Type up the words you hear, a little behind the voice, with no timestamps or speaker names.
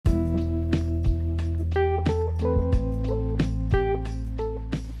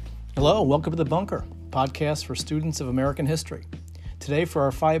Hello, welcome to The Bunker, podcast for students of American history. Today, for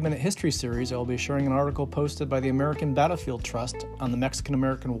our 5-minute history series, I will be sharing an article posted by the American Battlefield Trust on the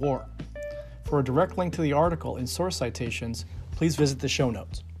Mexican-American War. For a direct link to the article and source citations, please visit the show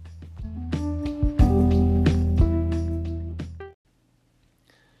notes.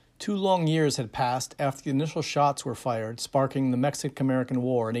 Two long years had passed after the initial shots were fired, sparking the Mexican-American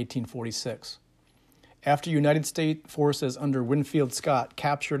War in 1846. After United States forces under Winfield Scott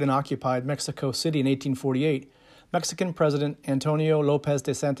captured and occupied Mexico City in 1848, Mexican President Antonio Lopez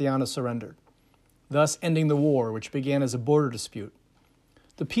de Santillana surrendered, thus ending the war, which began as a border dispute.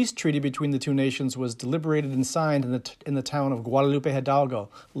 The peace treaty between the two nations was deliberated and signed in the town of Guadalupe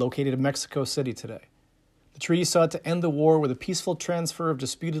Hidalgo, located in Mexico City today. The treaty sought to end the war with a peaceful transfer of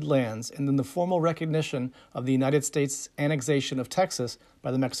disputed lands and then the formal recognition of the United States annexation of Texas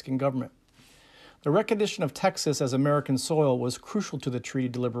by the Mexican government. The recognition of Texas as American soil was crucial to the treaty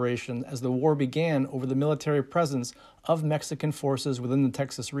deliberation as the war began over the military presence of Mexican forces within the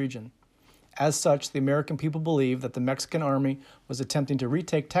Texas region. As such, the American people believed that the Mexican army was attempting to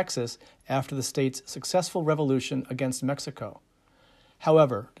retake Texas after the state's successful revolution against Mexico.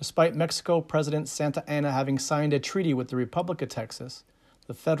 However, despite Mexico President Santa Anna having signed a treaty with the Republic of Texas,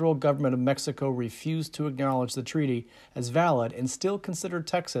 the federal government of Mexico refused to acknowledge the treaty as valid and still considered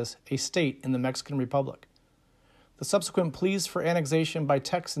Texas a state in the Mexican Republic. The subsequent pleas for annexation by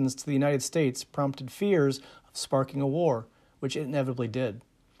Texans to the United States prompted fears of sparking a war, which it inevitably did.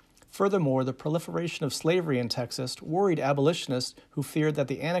 Furthermore, the proliferation of slavery in Texas worried abolitionists who feared that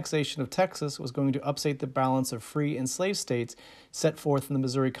the annexation of Texas was going to upset the balance of free and slave states set forth in the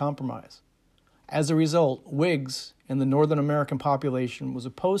Missouri Compromise. As a result, Whigs and the Northern American population was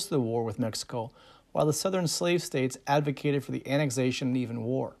opposed to the war with Mexico, while the southern slave states advocated for the annexation and even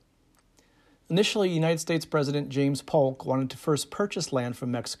war. Initially, United States President James Polk wanted to first purchase land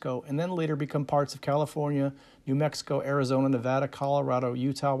from Mexico and then later become parts of California, New Mexico, Arizona, Nevada, Colorado,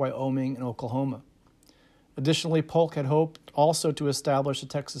 Utah, Wyoming, and Oklahoma. Additionally, Polk had hoped also to establish a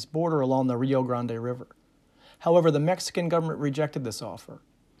Texas border along the Rio Grande River. However, the Mexican government rejected this offer.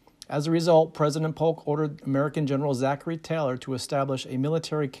 As a result, President Polk ordered American General Zachary Taylor to establish a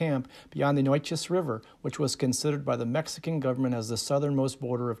military camp beyond the Nueces River, which was considered by the Mexican government as the southernmost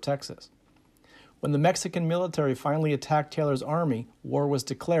border of Texas. When the Mexican military finally attacked Taylor's army, war was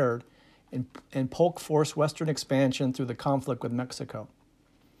declared, and Polk forced western expansion through the conflict with Mexico.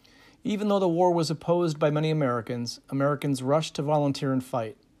 Even though the war was opposed by many Americans rushed to volunteer and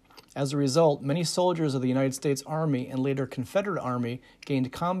fight. As a result, many soldiers of the United States Army and later Confederate Army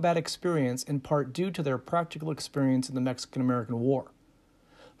gained combat experience in part due to their practical experience in the Mexican-American War.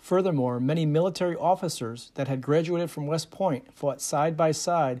 Furthermore, many military officers that had graduated from West Point fought side by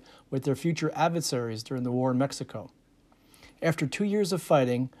side with their future adversaries during the war in Mexico. After 2 years of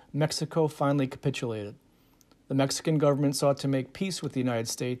fighting, Mexico finally capitulated. The Mexican government sought to make peace with the United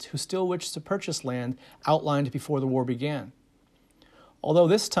States, who still wished to purchase land outlined before the war began. Although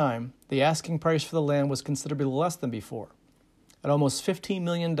this time, the asking price for the land was considerably less than before. At almost $15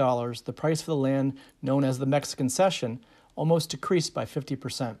 million, the price for the land, known as the Mexican Cession, almost decreased by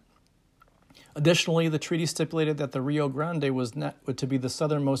 50%. Additionally, the treaty stipulated that the Rio Grande was to be the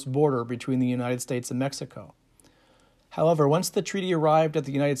southernmost border between the United States and Mexico. However, once the treaty arrived at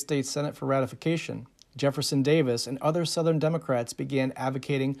the United States Senate for ratification, Jefferson Davis and other Southern Democrats began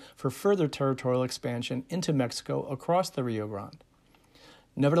advocating for further territorial expansion into Mexico across the Rio Grande.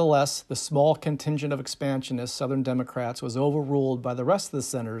 Nevertheless, the small contingent of expansionist Southern Democrats was overruled by the rest of the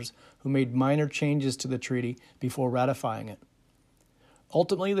senators who made minor changes to the treaty before ratifying it.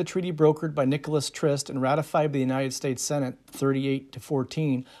 Ultimately, the treaty brokered by Nicholas Trist and ratified by the United States Senate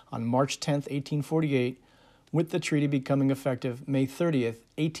 38-14 on March 10, 1848, with the treaty becoming effective May 30,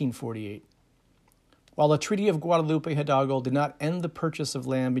 1848. While the Treaty of Guadalupe Hidalgo did not end the purchase of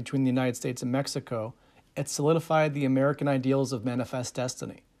land between the United States and Mexico, it solidified the American ideals of manifest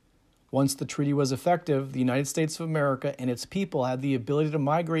destiny. Once the treaty was effective, the United States of America and its people had the ability to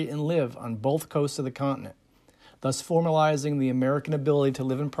migrate and live on both coasts of the continent, thus formalizing the American ability to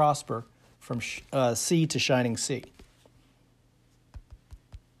live and prosper from sea to shining sea.